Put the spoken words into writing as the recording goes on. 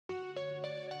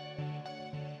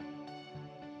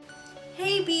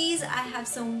Hey bees, I have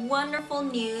some wonderful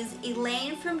news.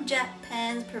 Elaine from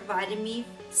JetPens provided me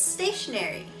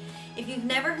Stationery. If you've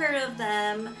never heard of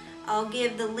them, I'll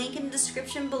give the link in the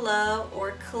description below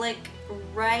or click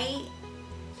right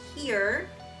here.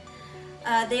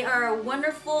 They are a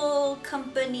wonderful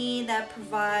company that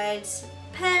provides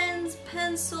pens,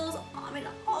 pencils, I mean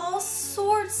all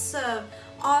sorts of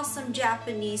awesome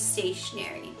Japanese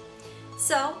stationery.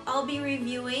 So I'll be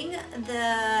reviewing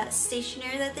the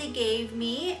stationery that they gave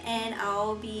me, and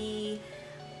I'll be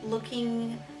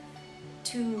looking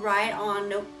to write on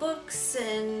notebooks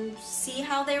and see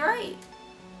how they write.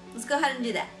 Let's go ahead and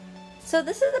do that. So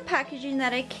this is the packaging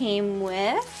that I came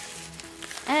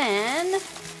with, and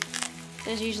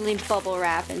there's usually bubble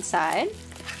wrap inside.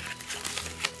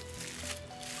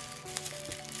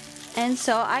 And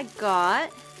so I got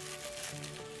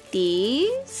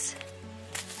these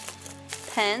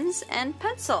pens and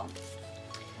pencil.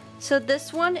 So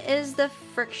this one is the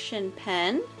FriXion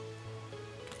pen.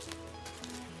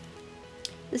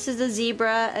 This is the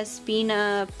Zebra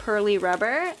Espina Pearly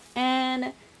rubber,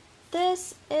 and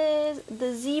this is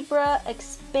the Zebra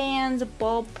Expandz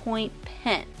Ballpoint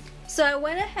pen. So I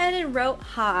went ahead and wrote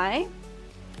hi,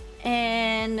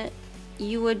 and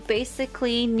you would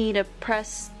basically need to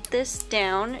press this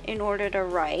down in order to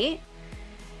write.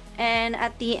 And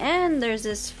at the end there's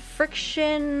this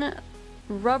FriXion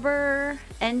rubber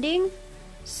ending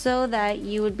so that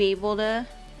you would be able to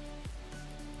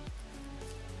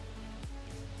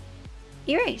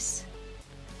erase.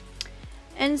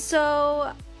 And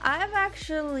so I've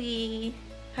actually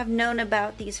have known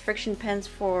about these FriXion pens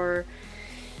for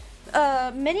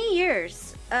many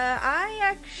years. I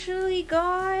actually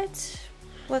got,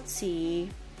 let's see,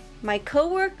 my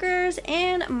coworkers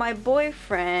and my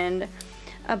boyfriend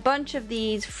a bunch of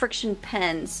these FriXion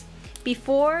pens.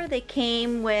 Before, they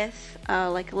came with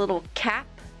like a little cap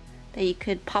that you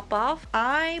could pop off.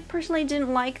 I personally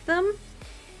didn't like them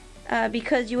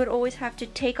because you would always have to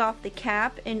take off the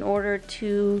cap in order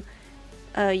to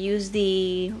use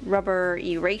the rubber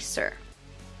eraser.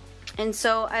 And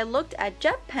so I looked at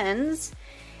JetPens,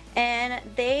 and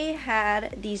they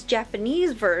had these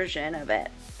Japanese version of it.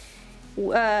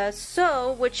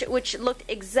 Which looked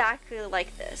exactly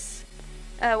like this.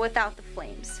 Without the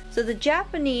flames. So the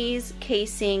Japanese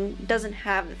casing doesn't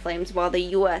have the flames, while the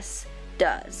US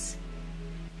does.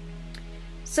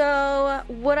 So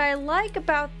what I like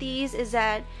about these is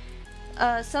that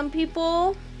some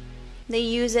people, they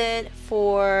use it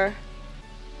for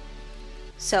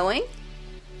sewing,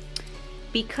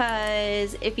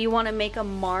 because if you want to make a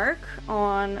mark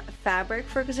on fabric,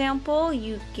 for example,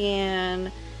 you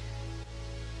can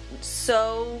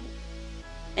sew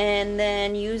and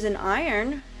then use an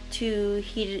iron to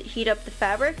heat up the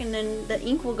fabric, and then the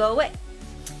ink will go away.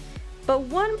 But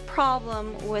one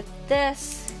problem with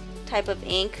this type of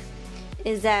ink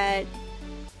is that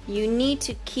you need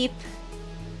to keep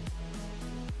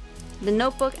the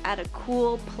notebook at a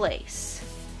cool place.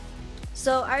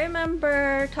 So I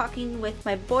remember talking with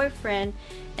my boyfriend,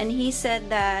 and he said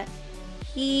that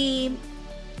he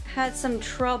had some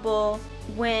trouble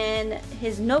when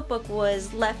his notebook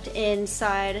was left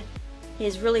inside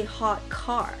his really hot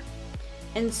car.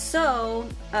 And so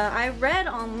I read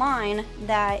online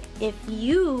that if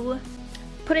you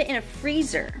put it in a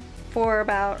freezer for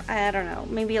about, I don't know,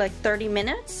 maybe like 30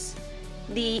 minutes,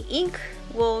 the ink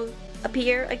will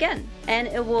appear again, and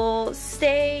it will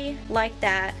stay like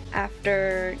that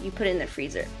after you put it in the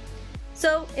freezer.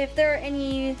 So if there are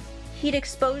any heat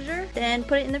exposure, then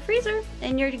put it in the freezer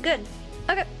and you're good.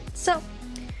 Okay, so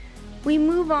we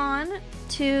move on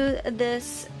to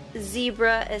this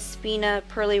Zebra Espina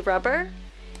Pearly rubber,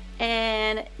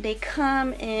 and they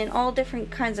come in all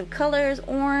different kinds of colors: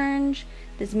 orange,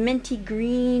 this minty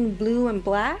green, blue, and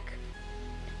black.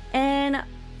 And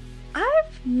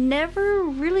I've never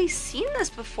really seen this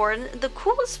before, and the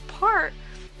coolest part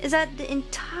is that the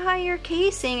entire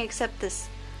casing, except this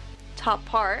top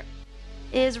part,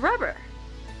 is rubber,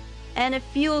 and it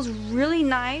feels really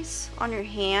nice on your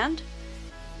hand.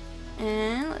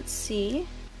 And let's see,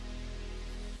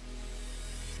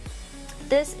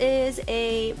 this is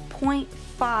a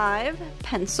 0.5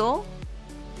 pencil,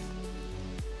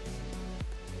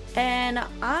 and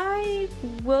I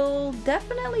will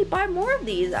definitely buy more of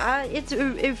these.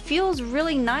 It feels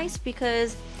really nice,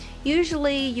 because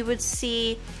usually you would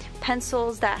see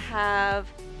pencils that have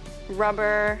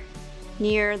rubber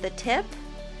near the tip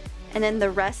and then the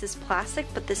rest is plastic,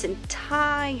 but this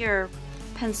entire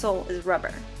pencil is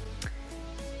rubber.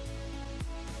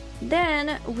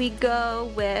 Then we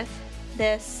go with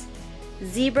this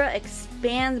Zebra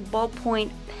Expandz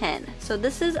Ballpoint pen. So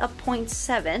this is a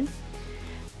 0.7,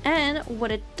 And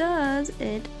what it does,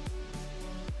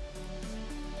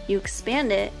 you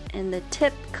expand it and the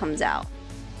tip comes out.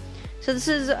 So this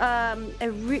is a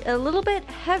little bit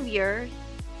heavier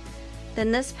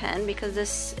than this pen because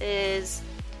this is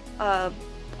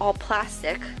all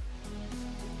plastic.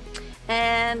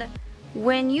 And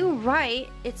when you write,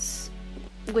 it's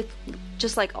with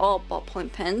just like all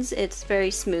ballpoint pens, it's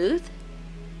very smooth.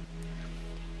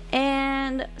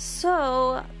 And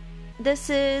so this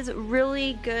is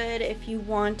really good if you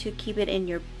want to keep it in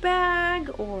your bag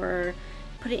or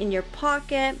put it in your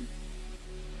pocket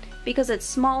because it's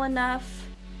small enough.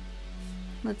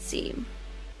 Let's see,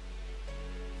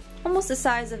 almost the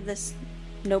size of this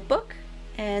notebook.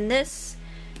 And this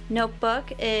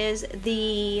notebook is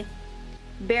the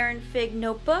Baron Fig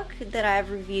notebook that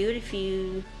I've reviewed. If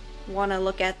you want to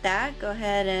look at that, go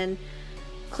ahead and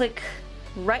click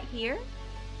right here,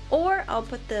 or I'll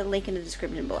put the link in the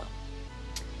description below.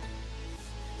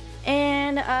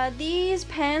 And these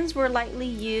pens were lightly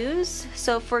used.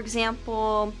 So for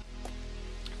example,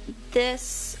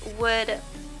 this would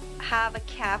have a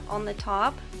cap on the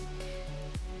top.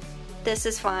 This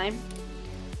is fine.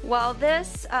 While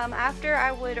this, after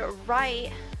I would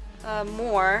write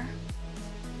more,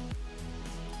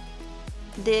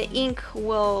 the ink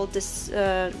will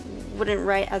wouldn't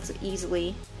write as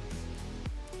easily.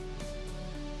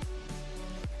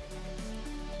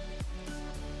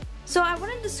 So I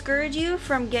wouldn't discourage you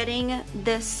from getting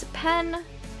this pen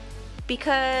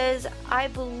because I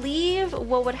believe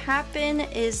what would happen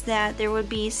is that there would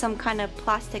be some kind of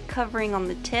plastic covering on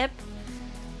the tip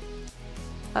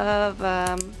of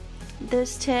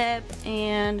this tip,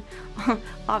 and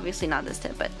obviously not this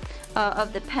tip, but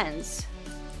of the pens.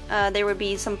 There would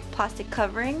be some plastic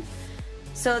covering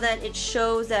so that it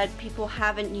shows that people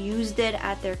haven't used it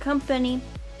at their company.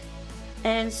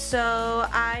 And so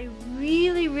I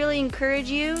really encourage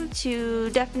you to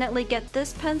definitely get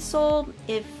this pencil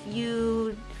if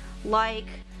you like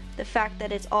the fact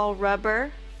that it's all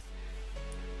rubber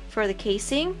for the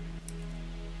casing.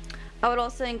 I would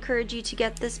also encourage you to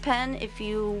get this pen if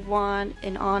you want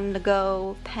an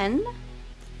on-the-go pen.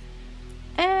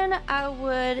 And I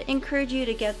would encourage you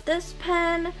to get this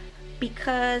pen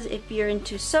because if you're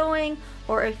into sewing,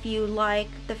 or if you like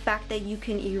the fact that you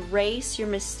can erase your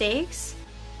mistakes,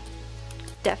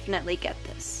 definitely get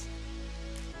this.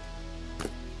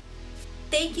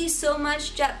 Thank you so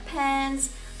much, JetPens.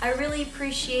 I really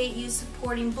appreciate you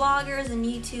supporting bloggers and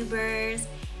YouTubers,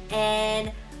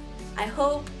 and I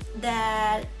hope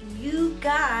that you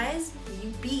guys,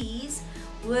 you bees,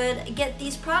 would get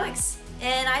these products,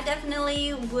 and I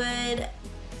definitely would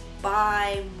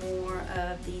buy more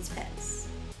of these pens.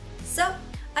 So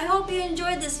I hope you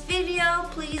enjoyed this video.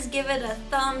 Please give it a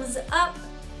thumbs up,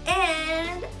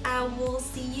 and I will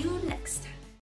see you